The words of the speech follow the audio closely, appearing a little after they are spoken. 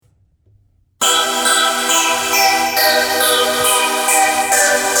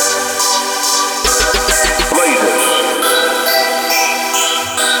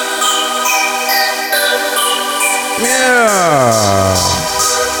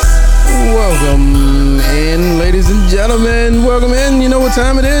Welcome in, ladies and gentlemen. Welcome in. You know what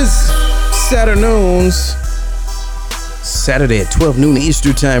time it is? Saturnoons. Saturday at 12 noon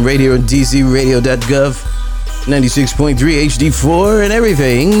Eastern Time, radio and DCRadio.gov, 96.3 HD4 and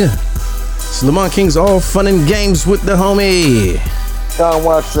everything. It's Lamont King's All Fun and Games with the homie. John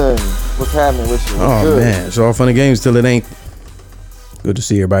Watson, what's happening with you? Oh, good? Man, it's all fun and games till it ain't. Good to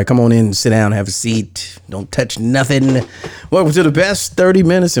see everybody. Come on in, sit down, have a seat. Don't touch nothing. Welcome to the best 30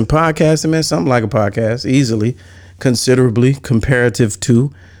 minutes in podcasting, man. Something like a podcast, easily, considerably, comparative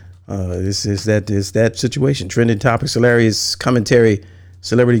to. This is that situation. Trending topics, hilarious commentary,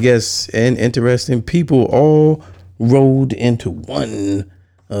 celebrity guests, and interesting people all rolled into one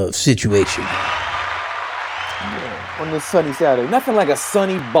situation. On this sunny Saturday. Nothing like a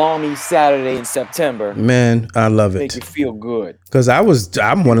sunny, balmy Saturday in September. Man, I love it. Make you feel good. Because I'm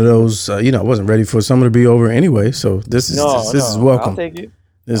one of those, I wasn't ready for summer to be over anyway. So this is welcome. I'll take it.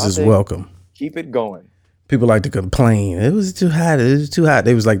 This is welcome. Keep it going. People like to complain. It was too hot. It was too hot.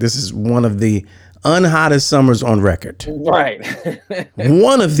 They was like, this is one of the unhottest summers on record. Right.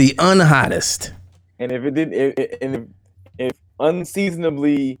 One of the unhottest. And if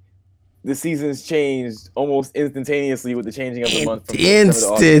unseasonably the seasons changed almost instantaneously with the changing of the month. From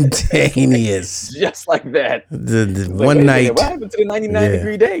instantaneous. Just like that. The one night. What happened to the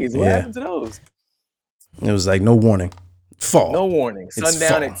 99-degree days? What happened to those? It was like no warning. Fall. No warning.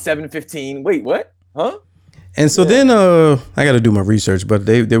 Sundown at 7:15. Wait, what? Huh? And so then I got to do my research, but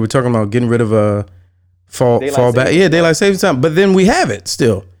they were talking about getting rid of fall back. Yeah, daylight savings time. But then we have it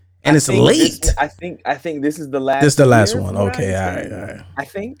still. And it's late. I think this is the last. This is the last one. Okay, all right. I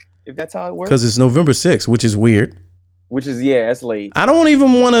think if that's how it works. Because it's November 6th, which is weird. Which is that's late. I don't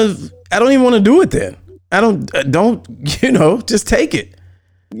even want to do it then. I don't just take it.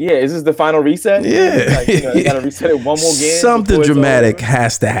 Yeah, is this the final reset? Yeah. You gotta reset it one more again. Something dramatic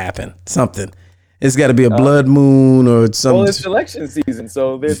has to happen. Something. It's got to be a blood moon or something. Well, it's election season,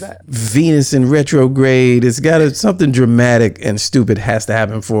 so there's that. Venus in retrograde. It's got to something dramatic and stupid has to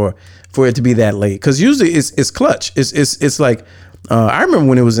happen for it to be that late. Because usually it's clutch. It's like I remember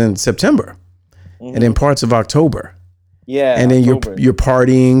when it was in September, and in parts of October. Yeah, and then you're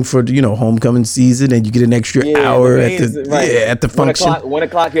partying for homecoming season, and you get an extra hour at the function. 1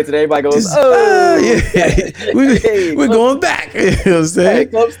 o'clock hits, and everybody goes, we're going back. You know what I'm saying? Hey,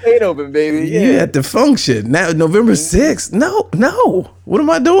 club stayed open, baby. Yeah, at the function now, November 6th. No, what am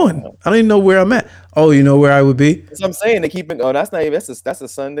I doing? I don't even know where I'm at. Oh, you know where I would be? That's what I'm saying. They keep it. Oh, that's not even. That's a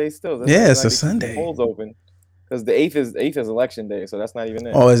Sunday still. It's a Sunday. Polls open. Because the 8th is election day, so that's not even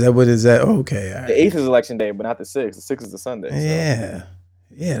it. Oh, is that what is that? Okay, all right. The 8th is election day, but not the 6th. The 6th is the Sunday. So.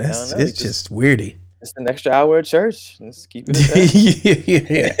 Yeah, it's just weirdy. It's an extra hour at church. Let's keep it.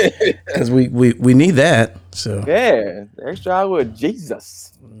 Yeah, because we need that. So the extra hour of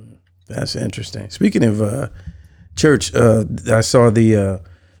Jesus. That's interesting. Speaking of church, I saw the.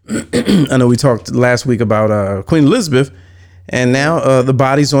 I know we talked last week about Queen Elizabeth, and now the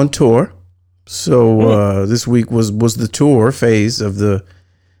body's on tour. So this week was the tour phase of the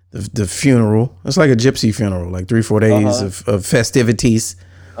funeral. It's like a gypsy funeral, like 3-4 days of festivities.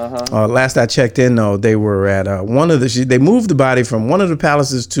 Last I checked in, though, they were at they moved the body from one of the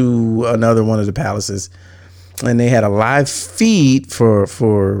palaces to another one of the palaces, and they had a live feed for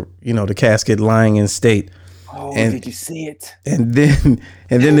the casket lying in state. Oh, did you see it? And then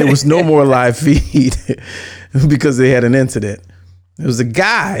there was no more live feed because they had an incident. It was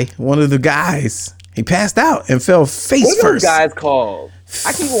one of the guys. He passed out and fell face first. What are those guys called?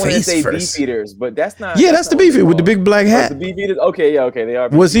 I keep wanting to say beefeaters, but that's not. Yeah, that's the beefeater with the big black hat. The beefeaters? Okay, they are.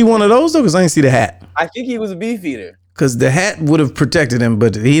 Was he one of those though? Because I didn't see the hat. I think he was a beefeater. Because the hat would have protected him,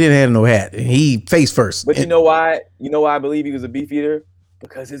 but he didn't have no hat. He face first. But you know why? You know why I believe he was a beefeater?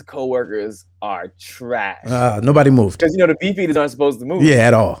 Because his coworkers are trash. Nobody moved. Because the beefeaters aren't supposed to move. Yeah,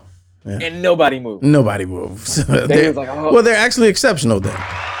 at all. Yeah. And nobody moved. They're actually exceptional then.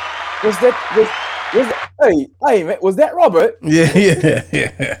 Hey man, was that Robert? Yeah.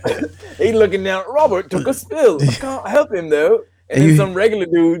 He looking down. Robert took a spill. I can't help him though. And then some regular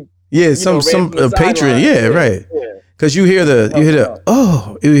dude. Yeah, some patron. Yeah, right. Because you hear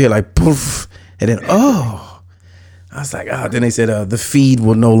you hear like poof, and then I was like, then they said the feed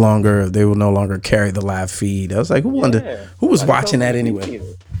will no longer carry the live feed. I was like, who was watching that anyway?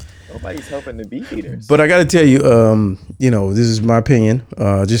 Nobody's helping the beefeaters. But I got to tell you, this is my opinion,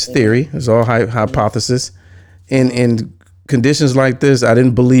 just theory. It's all hypothesis. In conditions like this, I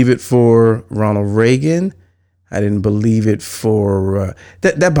didn't believe it for Ronald Reagan. I didn't believe it for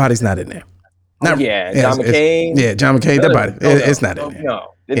that body's not in there. John McCain. Yeah, John McCain. That body, it's not in there.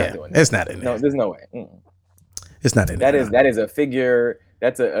 No, they're not doing that. It's not in there. No, there's no way. It's not in there. That is a figure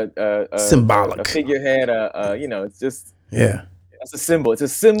that's a Symbolic. figurehead. You know, it's just Yeah. it's a symbol. It's a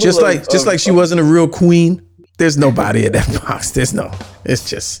symbol. Just like she wasn't a real queen. There's nobody in that box. It's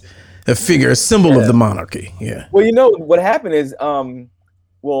just a figure, a symbol of the monarchy. Yeah. Well, you know what happened is,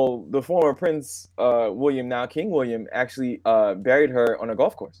 well, the former Prince William, now King William, actually buried her on a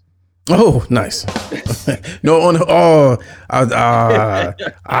golf course. Oh, nice. No,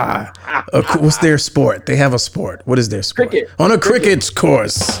 what's their sport? They have a sport. What is their sport? Cricket. On a cricket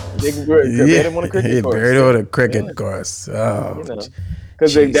course. They buried him on a cricket course. Buried on a cricket course. Oh, you know,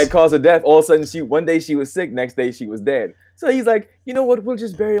 because that caused her death. All of a sudden, one day she was sick, next day she was dead. So he's like, you know what? We'll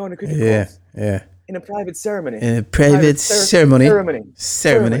just bury her on a cricket course. Yeah. In a private ceremony. In a private ceremony.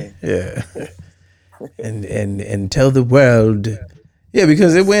 Ceremony. Yeah. and tell the world. Yeah,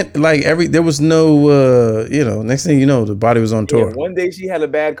 because it went like there was no, next thing you know, the body was on tour. Yeah, one day she had a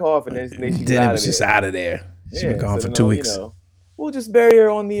bad cough and then she was just out of there. She's been gone for 2 weeks. We'll just bury her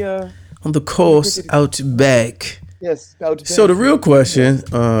on the course out back. Yes, out back. So the real question,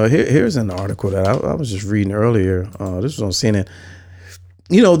 here's an article that I was just reading earlier. This was on CNN.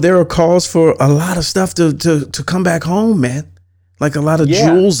 You know, there are calls for a lot of stuff to come back home, man. Like a lot of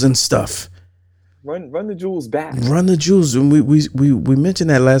jewels and stuff. Run the jewels back. Run the jewels. And we mentioned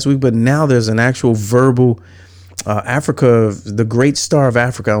that last week, but now there's an actual verbal Africa, the Great Star of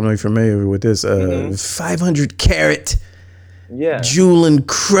Africa. I don't know if you're familiar with this. 500 carat jewel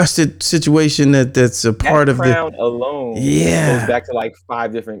encrusted situation that's a part of the crown alone. Goes back to like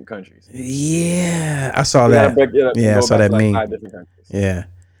 5 different countries. Yeah, I saw that. I saw that meme. 5 different countries. Yeah,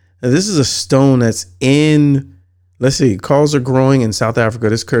 now, this is a stone that's in. Let's see. Calls are growing in South Africa.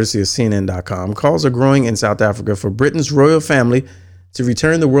 This is courtesy of CNN.com. Calls are growing in South Africa for Britain's royal family to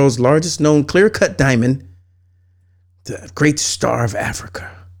return the world's largest known clear-cut diamond, the Great Star of Africa.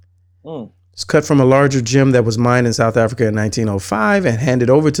 It's cut from a larger gem that was mined in South Africa in 1905 and handed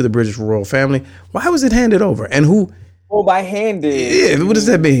over to the British royal family. Why was it handed over? And who? Oh, by handed. Yeah, what does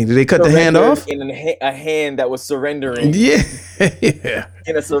that mean? Did they cut the hand off? In a hand that was surrendering. Yeah.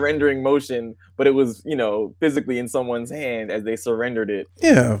 In a surrendering motion, but it was, physically in someone's hand as they surrendered it.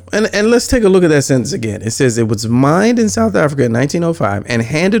 Yeah. And let's take a look at that sentence again. It says it was mined in South Africa in 1905 and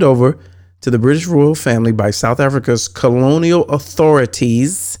handed over to the British royal family by South Africa's colonial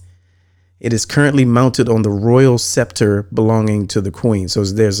authorities. It is currently mounted on the royal scepter belonging to the Queen. So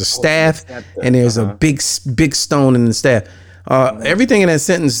there's a staff and there's a big stone in the staff. Everything in that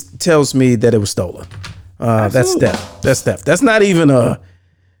sentence tells me that it was stolen. That's theft. That's theft. That's not even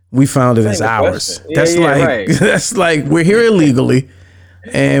we found it as ours. That's like we're here illegally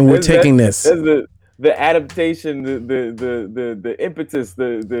and we're taking this. The adaptation, the impetus,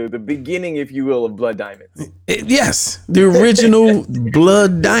 the beginning, if you will, of Blood Diamonds. Yes, the original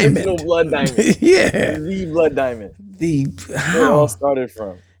Blood Diamond. The original Blood Diamond. Yeah, the Blood Diamond. Where it all started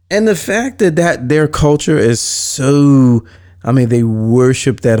from. And the fact that their culture is so, they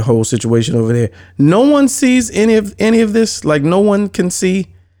worship that whole situation over there. No one sees any of this. Like no one can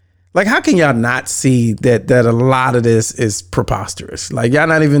see. Like how can y'all not see that a lot of this is preposterous? Like y'all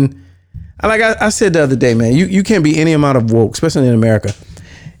not even. Like I said the other day, man, you can't be any amount of woke, especially in America,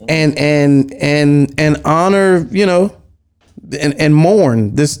 and honor, and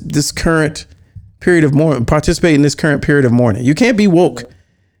mourn this current period of mourning, participate in this current period of mourning. You can't be woke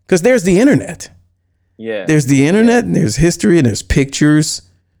because there's the internet. Yeah, there's the internet, and there's history, and there's pictures,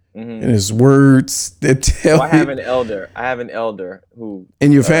 and there's words that tell. I have an elder who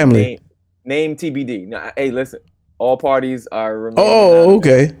in your family. Name TBD. Now, hey, listen. All parties are.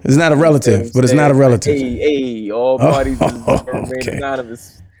 Okay. It's not a relative, but it's not a relative. Hey, all parties remain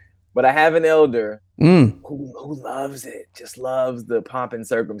anonymous. But I have an elder who loves it, just loves the pomp and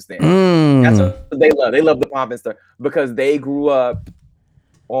circumstance. That's what they love. They love the pomp and circumstance because they grew up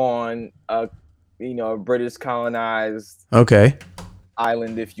on a British colonized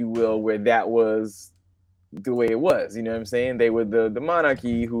island, if you will, where that was the way it was. You know what I'm saying? They were the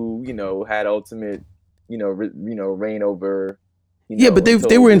monarchy who had ultimate. Reign over. But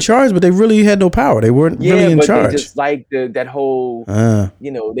they were in charge, but they really had no power. They weren't really in charge. They just like that whole.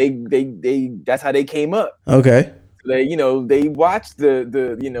 They that's how they came up. Okay. They watched the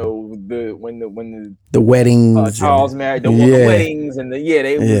weddings. Charles married the weddings and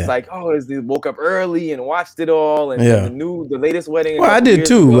they was like, they woke up early and watched it all and the latest wedding. Well, I did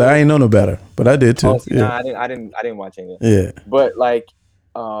too. But I ain't know no better, but I did too. I didn't watch any of it. Yeah. But like.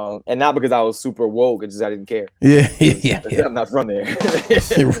 And not because I was super woke, it's just I didn't care. Yeah. I'm not from there.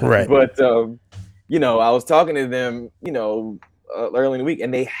 Right. But I was talking to them, early in the week,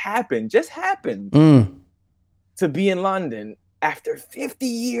 and they just happened to be in London after 50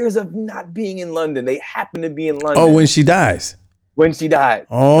 years of not being in London. They happened to be in London. Oh, when she dies. when she died.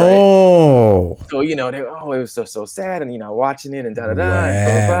 Oh. Right? So, it was so sad. And, watching it and da-da-da. Wow. And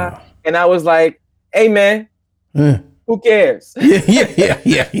blah, blah, blah. And I was like, hey, man, who cares? Yeah.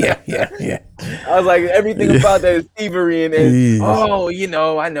 I was like, everything about that is thievery. And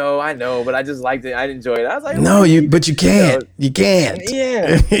I know. But I just liked it. I enjoyed it. I was like, no, but you can't. You can't.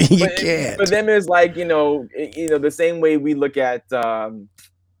 Yeah. You can't. But then there's like, the same way we look at,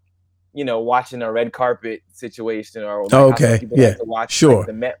 watching a red carpet situation or like okay, yeah, like to watch, sure.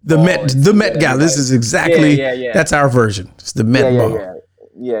 Like, the Met Gala. This is exactly that's our version. It's the Met Ball.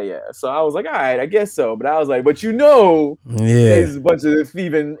 Yeah. So I was like, all right, I guess so. But I was like, there's a bunch of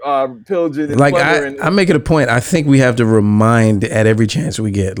thieving, pillaging, and like plundering. I make it a point. I think we have to remind at every chance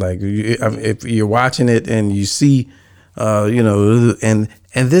we get. Like if you're watching it and you see,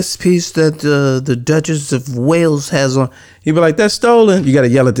 and this piece that the Duchess of Wales has on, you'd be like, that's stolen. You got to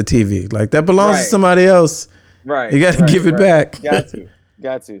yell at the TV. Like that belongs to somebody else. Right. You got to give it back.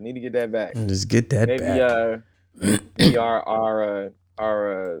 Got to. Need to get that back. Just get that back. Maybe our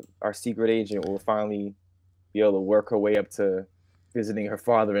secret agent will finally be able to work her way up to visiting her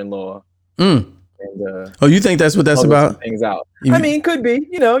father-in-law. And, you think that's what that's about? Things out. I mean, could be.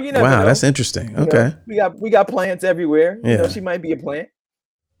 You never know. That's interesting. Okay. We got plants everywhere. Yeah. She might be a plant.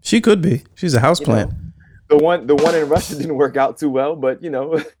 She could be. She's a house plant. The one in Russia didn't work out too well, but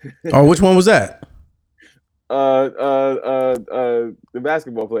Oh, which one was that? The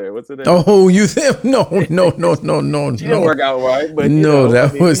basketball player. What's her name? Oh, you think? No. She didn't work out right, but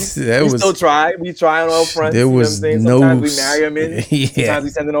we still try. We try on all fronts. There was sometimes we marry them in. Sometimes we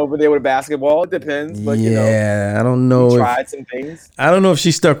send them over there with a basketball. It depends, but I don't know. We tried some things. I don't know if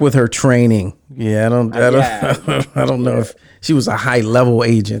she stuck with her training. Yeah, I don't know if she was a high level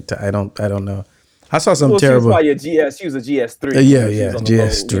agent. I don't know. I saw something terrible. She was probably she was a GS3.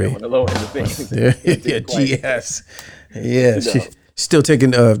 GS3. On the low end of things. GS. Yeah, she's still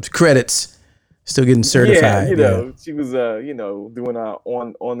taking credits, still getting certified. She was doing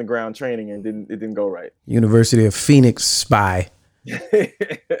on the ground training and it didn't go right. University of Phoenix spy. But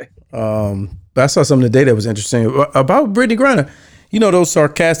I saw something today that was interesting about Brittany Griner. Those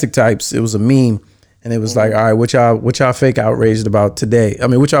sarcastic types. It was a meme, and it was like, all right, what y'all fake outraged about today? I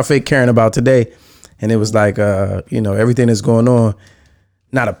mean, what y'all fake caring about today? And it was like, everything that's going on,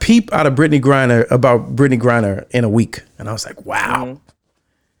 not a peep out of Brittany Griner in a week. And I was like, wow.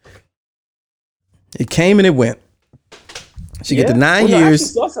 It came and it went. She get the 9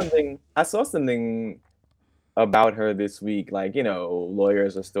 years. I saw something about her this week. Like,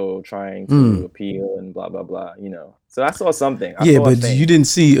 lawyers are still trying to appeal and blah, blah, blah, So I saw something. But you didn't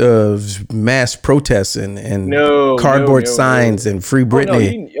see mass protests and cardboard signs and Free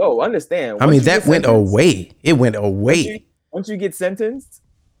Britney. Understand. I mean, that went away. It went away. Once you get sentenced,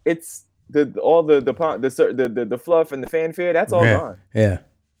 it's all the fluff and the fanfare. That's all gone. Yeah.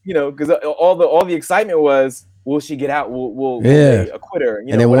 Because all the excitement was, will she get out? Will they acquit her?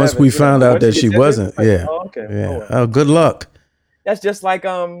 And then once we found out that she wasn't, oh, okay. Yeah. Oh, good luck. That's just like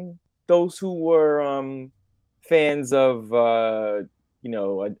those who were fans of a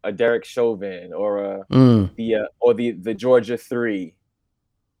Derek Chauvin or the Georgia 3.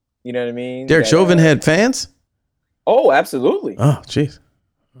 You know what I mean? Derek Chauvin had fans? Oh, absolutely. Oh, jeez.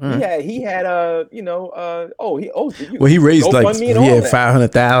 Right. He had he raised like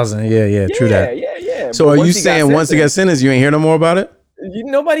 500,000. Yeah, true that. Yeah. So are you saying once he got sentenced, you ain't hear no more about it?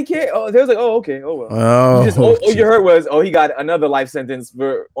 Nobody cared. Oh, they was like, oh, okay, oh well. You heard was, he got another life sentence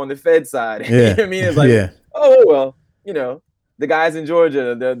on the Fed side. Yeah. You know what I mean? It's like, oh well, the guys in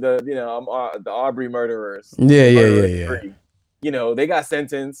Georgia, the Arbery murderers. Yeah. They got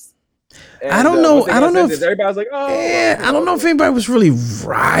sentenced. And, I don't know. I don't know. Everybody was like, "Oh, I don't know if anybody was really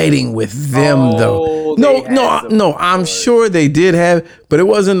riding with them though." No. I'm sure they did have, but it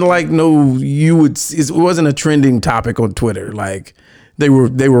wasn't like it wasn't a trending topic on Twitter. Like they were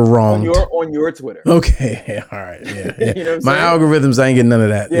wrong on your Twitter. Okay, all right, yeah. You know my algorithms, I ain't getting none of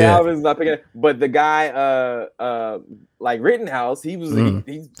that. Yeah, I was not picking it. But the guy, like Rittenhouse, he was.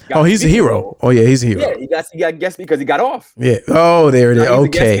 He's a hero. Oh yeah, he's a hero. Yeah, he got guest because he got off. Yeah. Oh, there it is.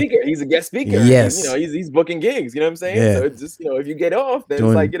 Okay. He's a guest speaker. Yes. He's booking gigs. You know what I'm saying? Yeah. So it's just if you get off, then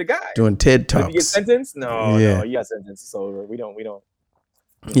it's like get a guy doing TED Talks. If you get sentenced, no, you got sentenced. So we don't.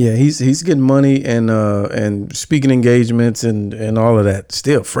 Yeah, he's getting money and speaking engagements and all of that.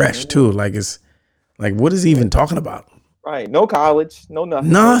 Still fresh too. Like it's like, what is he even talking about? Right. No college. No nothing.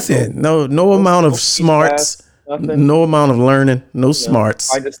 Nothing. No amount of smarts. Nothing. No amount of learning. No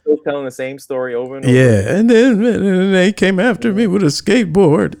smarts. I just still telling the same story over and over. Yeah, and then they came after me with a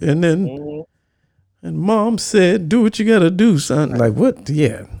skateboard, and then And mom said, "Do what you gotta do, son." Like what?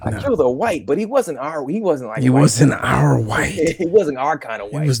 Yeah, I killed a white, but he wasn't our. He wasn't like. He wasn't our white. He wasn't our kind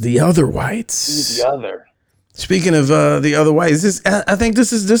of white. He was the other whites. He was the other. Speaking of the other whites, I think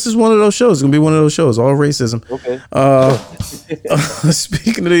this is one of those shows. It's gonna be one of those shows. All racism. Okay.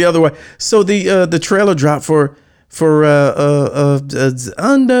 Speaking of the other white, so the trailer dropped for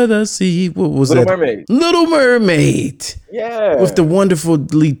Under the Sea. What was Little that? Mermaid. Little Mermaid. Yeah. With the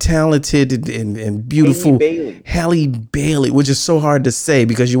wonderfully talented and beautiful Halle Bailey, which is so hard to say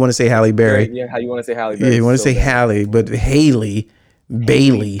because you want to say Halle Berry. Yeah, how you want to say Halle Berry? Yeah, you want to say Halle, but Haley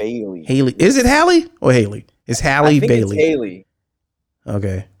Bailey. Haley. Is it Halle or Haley? It's Halle Bailey. It's Haley.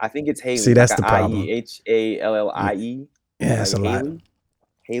 Okay. I think it's Haley. See, that's the problem. Hallie. Yeah, that's a lot.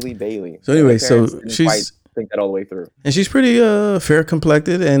 Haley Bailey. So anyway, so she's think that all the way through, and she's pretty fair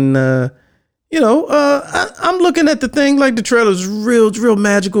complected, and I'm looking at the thing like the trailer's real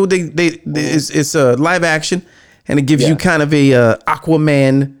magical. It's a live action, and it gives you kind of a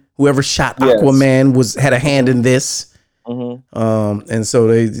Aquaman. Whoever shot Aquaman had a hand in this. And so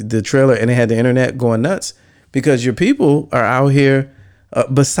the trailer, and they had the internet going nuts because your people are out here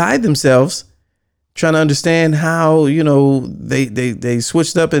beside themselves trying to understand how they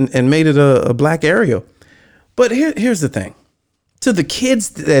switched up and made it a black Ariel. But here's the thing, to the kids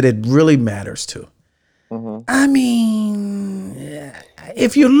that it really matters to. I mean,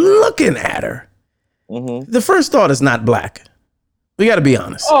 if you're looking at her, the first thought is not black. We got to be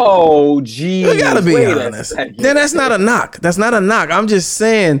honest. Oh, geez. We got to be honest. Then that's not a knock. That's not a knock. I'm just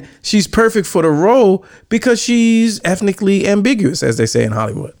saying she's perfect for the role because she's ethnically ambiguous, as they say in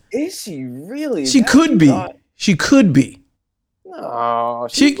Hollywood. Is she really? She could be. She could be. No,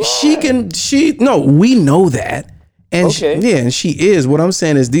 no, we know that. And and she is. What I'm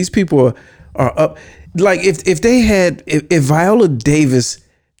saying is these people are up. Like if Viola Davis,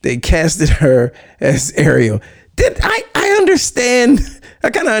 they casted her as Ariel. Then I understand. I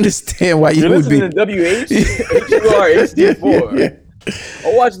kind of understand why you would be. You're listening to WHUR HD4.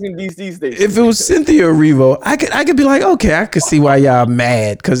 I'm watching in DC station. If it was Cynthia Erivo, I could be like, okay, I could see why y'all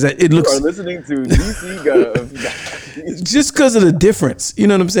mad because it looks. You are listening to DC Gov. Just because of the difference, you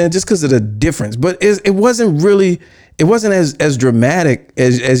know what I'm saying? Just because of the difference, but it wasn't as dramatic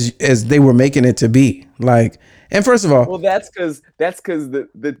as they were making it to be. Like, and first of all, well, that's because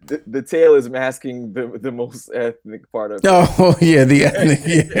the tail is masking the most ethnic part of it. Oh yeah, the ethnic,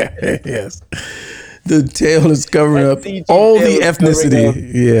 yes. The tail is covering up all the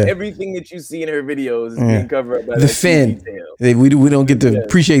ethnicity. Yeah, everything that you see in her videos is being covered up by the fin. We don't get to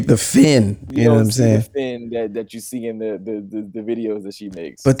appreciate the fin. You know what I'm saying? The fin that you see in the videos that she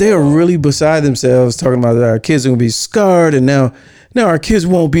makes. But they are really beside themselves talking about that our kids are gonna be scarred, and now our kids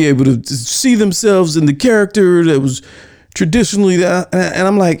won't be able to see themselves in the character that was traditionally that. And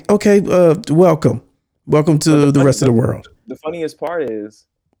I'm like, okay, welcome to the rest of the world. The funniest part is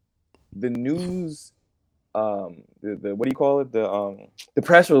the news, the what do you call it? The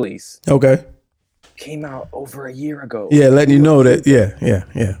press release. Okay. Came out over a year ago. Yeah, letting you know that. Yeah.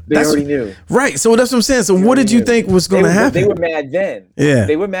 They already knew. Right. So that's what I'm saying. So what did you think was going to happen? They were mad then. Yeah.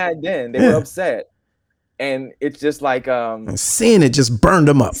 They were mad then. They were upset. And it's just like seeing it just burned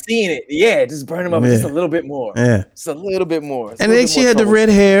them up. It just burned them up just a little bit more. Yeah, just a little bit more. And then she had the red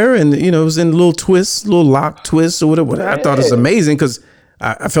hair, and it was in little twists, little lock twists or whatever. Yeah. I thought it was amazing because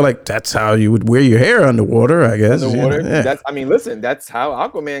I feel like that's how you would wear your hair underwater. I guess underwater. Yeah. Listen, that's how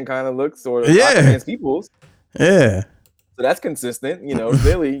Aquaman kind of looks, or Aquaman's peoples. Yeah. So that's consistent.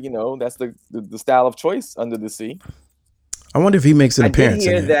 Really, that's the style of choice under the sea. I wonder if he makes an appearance.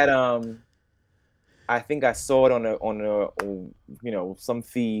 I did hear that. I think I saw it on some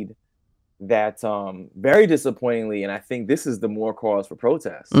feed that very disappointingly, and I think this is the more cause for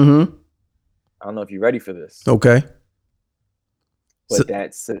protest. Mm-hmm. I don't know if you're ready for this. Okay. But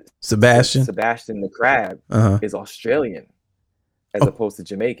that's Sebastian the crab is Australian as opposed to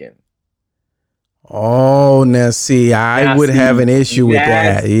Jamaican. Oh, now see, I would have an issue with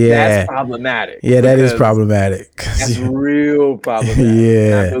that. Yeah, that's problematic. Yeah, that is problematic. That's real problematic.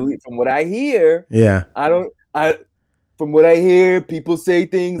 Yeah, from what I hear. Yeah, From what I hear, people say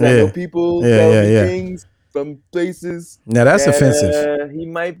things. I know people tell me things from places. Now that's offensive. He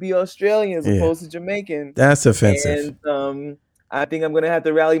might be Australian as opposed to Jamaican. That's offensive. And I think I'm gonna have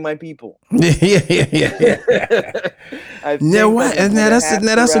to rally my people. Yeah. Now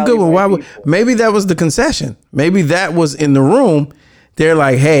that's a good one. Maybe that was the concession. Maybe that was in the room. They're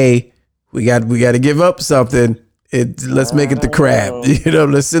like, hey, we got to give up something. Let's make it the crab.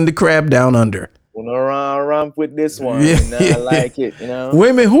 Let's send the crab down under. Rump with this one. I like it. Wait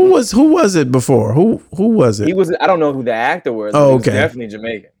a minute, who was it before? Who was it? He was. I don't know who the actor was. Oh, okay. He was definitely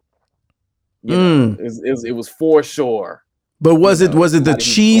Jamaican. You know, it was for sure. But was it the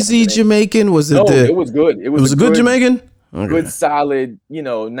cheesy Jamaican? Was it no, it was good. It was a good Jamaican? Okay. Good, solid,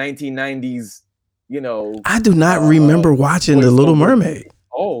 1990s, I do not remember watching The Little Mermaid.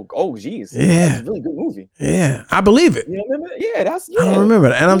 Oh, geez. Yeah. That's a really good movie. Yeah. I believe it. You don't remember? Yeah, I don't remember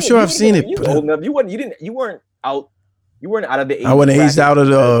that. And I'm sure I've seen it. You old enough. You weren't out of the age. I wasn't aged out of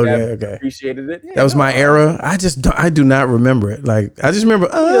the okay. Appreciated it. Yeah, that was my era. I do not remember it. Like I just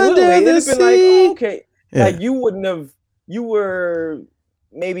remember under the sea. Like, okay. Yeah. Like you were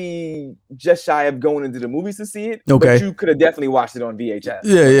maybe just shy of going into the movies to see it. Okay. But you could have definitely watched it on VHS.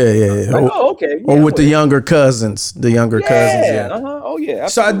 Yeah. Like, okay. Yeah, or with the younger cousins. The younger cousins. Yeah. Oh yeah.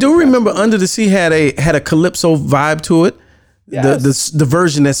 So I do remember Under the Sea had a calypso vibe to it. Yes. The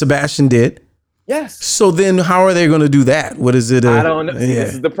version that Sebastian did. Yes. So then how are they going to do that? What is it? I don't know. See,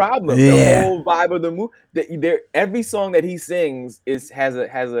 this is the problem. The whole vibe of the movie. Every song that he sings has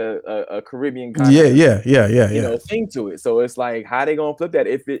a Caribbean kind of thing to it. So it's like, how are they going to flip that?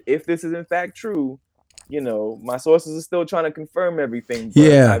 If this is in fact true, my sources are still trying to confirm everything.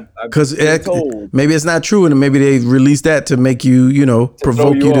 But because maybe it's not true, and maybe they released that to make you,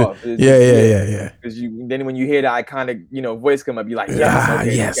 provoke you to. Yeah. Because then when you hear the iconic, voice come up, you're like, yes,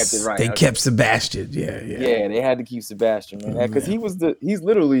 yes, they kept it right. They kept Sebastian. Yeah. Yeah, they had to keep Sebastian, man, because he's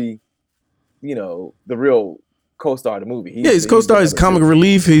literally, the real co-star of the movie. He's co-star. He's comic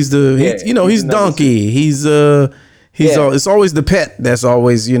relief. He's he's Donkey. He's it's always the pet that's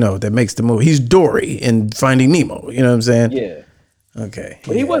always, that makes the movie. He's Dory in Finding Nemo. You know what I'm saying? Yeah. Okay.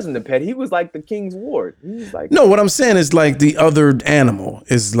 But he wasn't the pet. He was like the king's ward. He was like no, what I'm saying is like the other animal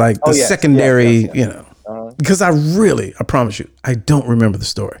is like the secondary, because I promise you, I don't remember the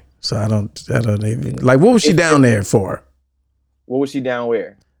story. So I don't even like, what was she down there for? What was she down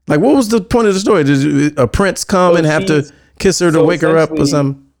where? Like, what was the point of the story? Did a prince come and have to kiss her to wake her up or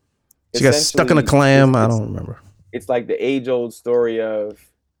something? She got stuck in a clam. I don't remember. It's like the age-old story of,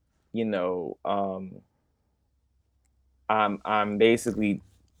 I'm basically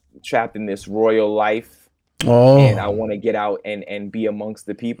trapped in this royal life, and I want to get out and be amongst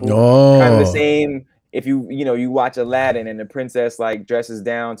the people. Kind of the same. If you watch Aladdin and the princess like dresses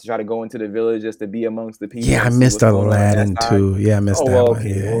down to try to go into the village just to be amongst the people. Yeah, I missed Aladdin too. Yeah, I missed that one.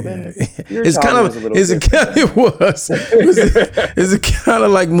 Yeah. It's kind of is it kind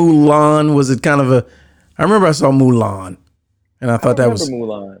of like Mulan? Was it kind of a? I remember I saw Mulan, and I thought that was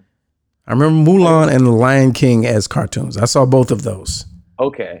Mulan. I remember Mulan and The Lion King as cartoons. I saw both of those.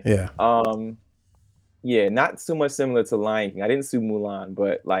 Okay. Yeah. Yeah, not so much similar to Lion King. I didn't see Mulan,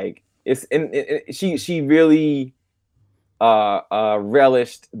 but like she really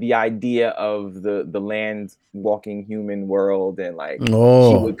relished the idea of the land walking human world, and like she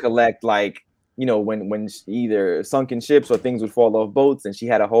would collect like when either sunken ships or things would fall off boats, and she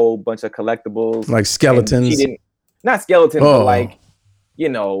had a whole bunch of collectibles like skeletons. She didn't, not skeletons, but like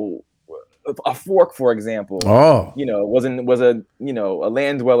a fork, for example. Was a a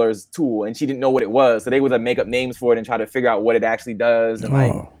land dweller's tool, and she didn't know what it was, so they would make up names for it and try to figure out what it actually does, and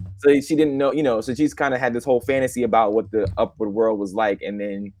like so she didn't know, so she's kind of had this whole fantasy about what the upward world was like, and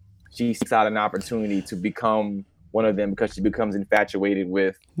then she seeks out an opportunity to become one of them because she becomes infatuated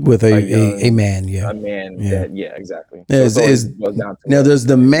with a man. A man. Yeah, exactly. Now, does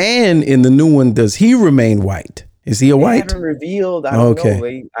the man in the new one, does he remain white? Is he a white? They haven't revealed. I don't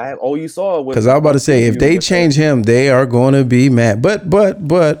know. All you saw was, because I was about to say, if they change him, they are going to be mad. But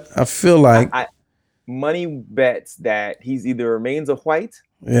I feel like money bets that he's either remains a white,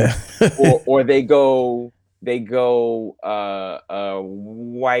 or they go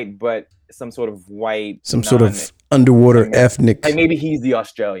white, but some sort of white, some sort of underwater ethnic. Like maybe he's the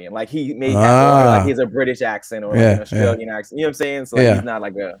Australian. Like he may have like he's a British accent or an Australian accent. You know what I'm saying? So like he's not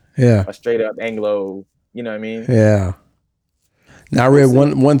like a straight up Anglo. You know what I mean? Yeah. Now I read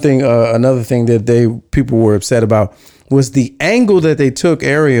one thing. Another thing that people were upset about was the angle that they took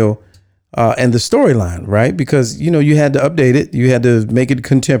Ariel and the storyline, right? Because you had to update it, you had to make it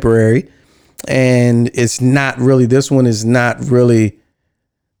contemporary, and it's not really. This one is not really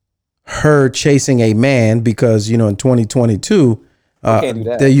her chasing a man, because in 2022,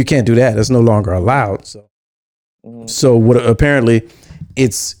 you can't do that. It's no longer allowed. So what? Apparently,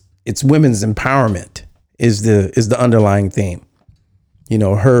 it's women's empowerment is the underlying theme.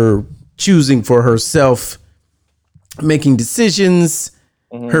 Her choosing for herself, making decisions,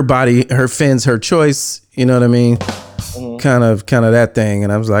 her body, her fins, her choice. You know what I mean? Kind of that thing.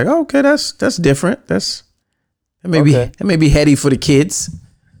 And I was like, okay, that's different. That may be heady for the kids.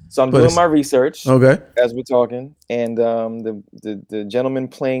 So I'm doing my research. Okay. As we're talking, and the gentleman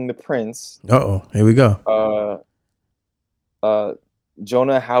playing the prince. Here we go.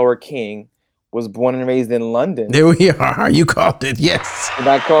 Jonah Howard King was born and raised in London. There we are. You called it. Yes. Did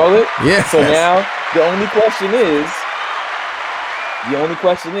I call it? Yes. So now the only question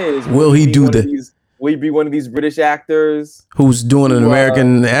is, will he do will he be one of these British actors who's doing an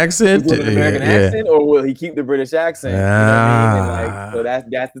American accent? Doing an American accent, or will he keep the British accent? You know what I mean? And like, so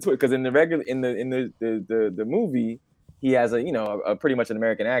that's the twist. Because in the regular in the movie, he has a pretty much an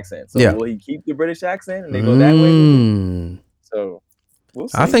American accent. So will he keep the British accent and they go that way? So we'll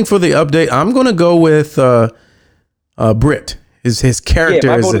see. I think for the update, I'm gonna go with Brit. His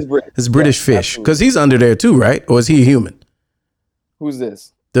character is British fish, because he's under there too, right? Or is he human? Who's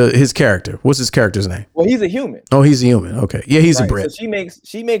this? His character. What's his character's name? Well, he's a human. Oh, he's a human. Okay, yeah, he's a Brit. So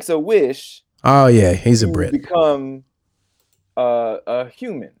she makes a wish. Oh yeah, he's a Brit. Become a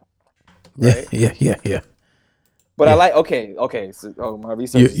human. Right? Yeah. But I like So my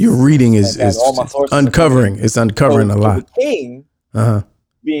research. Your reading is uncovering. It's uncovering a lot. The king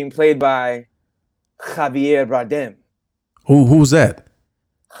being played by Javier Bardem. Who's that?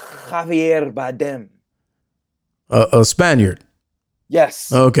 Javier Bardem. A Spaniard.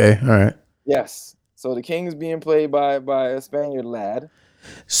 Yes. Okay. All right. Yes. So the king is being played by a Spaniard lad.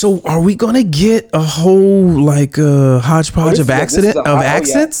 So are we gonna get a whole hodgepodge of accents?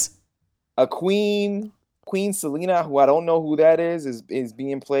 Yeah. A Queen Selena, who I don't know who that is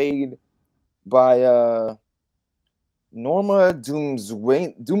being played by Norma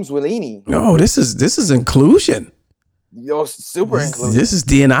Doomswellini. Oh, this is inclusion. Yo, super inclusion. This is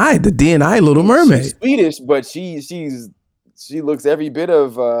DNI, the DNI Little Mermaid. She's Swedish, but she looks every bit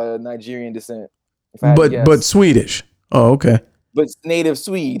of Nigerian descent. But Swedish. Oh, okay. But native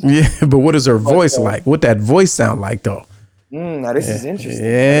Swede. Yeah, but what is her voice like? What that voice sound like though? Now this is interesting.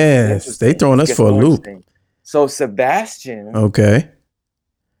 Yes, they throwing us for a loop. So Sebastian,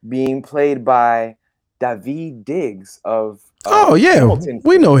 being played by David Diggs of Hamilton.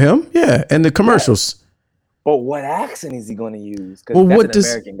 We know him. Yeah, and the commercials. Yeah. But what accent is he going to use? Because that's an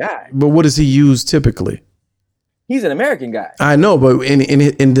American guy. But what does he use typically? He's an American guy. I know, but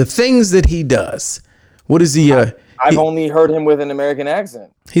in the things that he does, what is he? I've only heard him with an American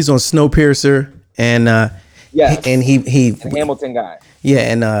accent. He's on Snowpiercer, and and he Hamilton guy. Yeah,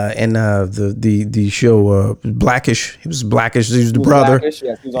 and the show Blackish. He was Blackish. He was the brother. Blackish,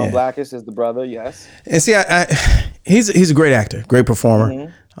 yes, he was on Blackish as the brother. Yes. And see, he's a great actor, great performer.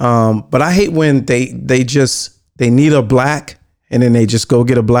 Mm-hmm. But I hate when they need a black and then they just go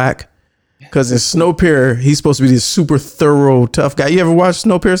get a black. Because in Snowpiercer, he's supposed to be this super thorough, tough guy. You ever watch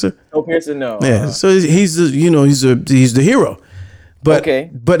Snowpiercer? Snowpiercer, no. Yeah, so he's the hero, but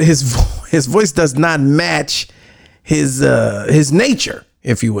his voice does not match his nature,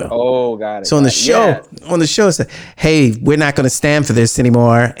 if you will. Oh, got it. So on the show, it's like, hey, we're not going to stand for this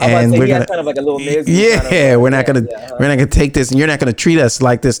anymore, and we're gonna kind of like a little we're not gonna take this, and you're not gonna treat us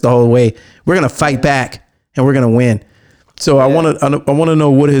like this the whole way. We're gonna fight back, and we're gonna win. So I want to know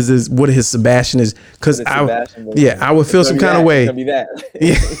what his Sebastian is, because I would feel some kind of way.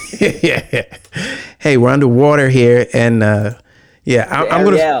 Yeah. Hey, we're underwater here, and I'm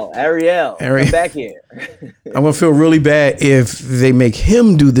Ariel, come back here. I'm gonna feel really bad if they make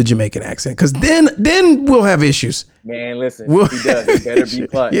him do the Jamaican accent, because then we'll have issues. Man, listen, if he does, he better be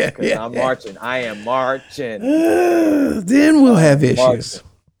plucked, because I'm marching. I am marching. Then we'll have issues.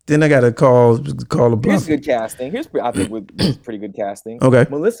 Then I got to call a bluff. Here's good casting. I think with pretty good casting. Okay.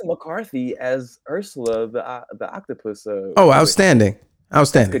 Melissa McCarthy as Ursula, the octopus. Outstanding.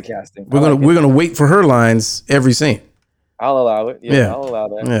 That's good casting. We're gonna wait for her lines every scene. I'll allow it. Yeah, I'll allow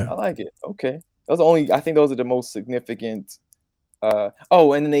that. Yeah. I like it. Okay. I think those are the most significant.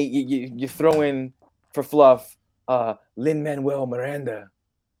 And then you throw in for fluff, Lin-Manuel Miranda.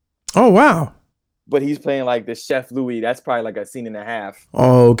 Oh wow. But he's playing like the Chef Louis. That's probably like a scene and a half.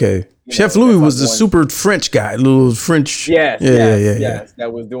 Oh, okay. Chef Louis was the super French guy, little French. Yes.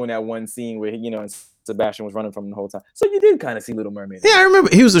 That was doing that one scene where and Sebastian was running from him the whole time. So you did kind of see Little Mermaid. Yeah, I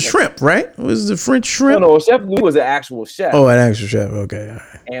remember. He was a shrimp, right? It was the French shrimp? No, Chef Louis was an actual chef. Oh, an actual chef. Okay. All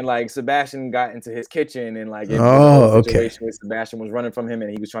right. And like Sebastian got into his kitchen and like situation where Sebastian was running from him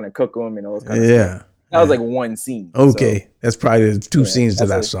and he was trying to cook him and all those kind of stuff. That was like one scene. Okay, so, that's probably the two scenes that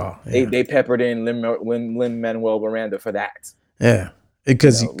I saw. Yeah. They peppered in Lin-Manuel Miranda for that. Yeah,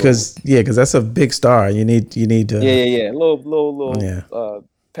 because that's a big star. You need to. Little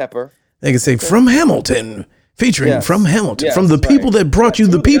pepper. They can say from Hamilton. Featuring from Hamilton, from the people that brought you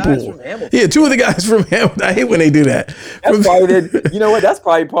the people. Yeah, two of the guys from Hamilton. I hate when they do that. That's probably you know what? That's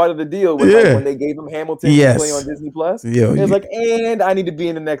probably part of the deal with like when they gave him Hamilton to play on Disney Plus. Yeah, it was like, and I need to be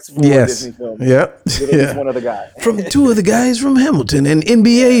in the next 4 Disney films. Yep. With one other guy. From two of the guys from Hamilton and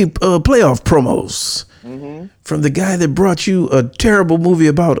NBA playoff promos. from the guy that brought you a terrible movie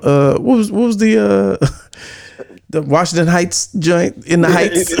about what was the Washington Heights joint, In the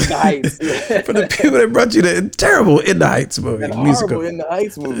Heights. In the Heights. For the people that brought you the terrible In the Heights movie, and musical. horrible In the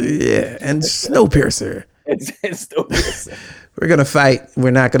Heights movie. Yeah, and Snowpiercer. It's Snowpiercer. We're gonna fight.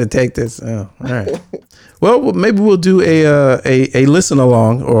 We're not gonna take this. Oh, all right. Well, maybe we'll do a listen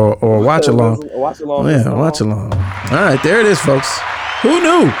along or watch along. Watch along. Yeah, watch along. All right, there it is, folks. Who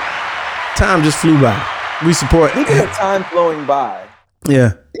knew? Time just flew by. We support. Speaking of time flowing by.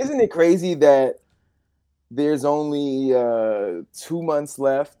 Yeah. Isn't it crazy that there's only 2 months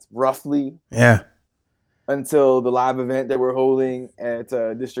left, roughly? Yeah. Until the live event that we're holding at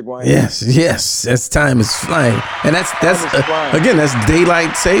District Winery. Yes. That's time is flying, and that's again, that's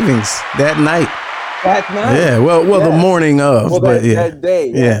daylight savings that night. That night. Yeah. Well, the morning of, but that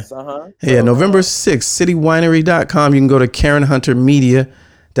day. Yes. Yeah. November 6th, citywinery.com. You can go to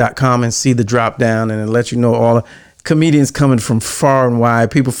KarenHunterMedia.com and see the drop down, and it lets you know all the comedians coming from far and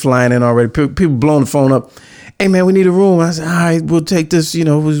wide. People flying in already. People blowing the phone up. Hey man, we need a room. I said, all right, we'll take this. We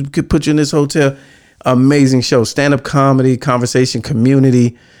could put you in this hotel. Amazing show, stand-up comedy, conversation,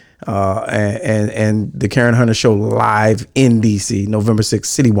 community, and the Karen Hunter Show live in DC, November 6th,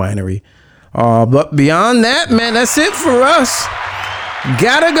 City Winery. But beyond that, man, that's it for us.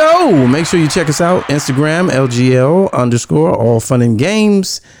 Gotta go. Make sure you check us out. Instagram, LGL_ all fun and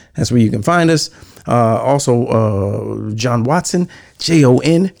games. That's where you can find us. Also, John Watson,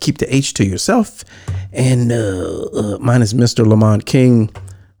 JON, keep the H to yourself. And mine is Mr. Lamont King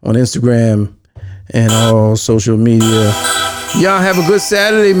on Instagram and all social media. Y'all have a good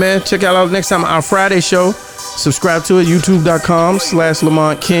Saturday, man. Check out next time our Friday show. Subscribe to it,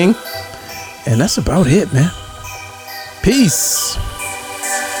 youtube.com/Lamont King. And that's about it, man. Peace.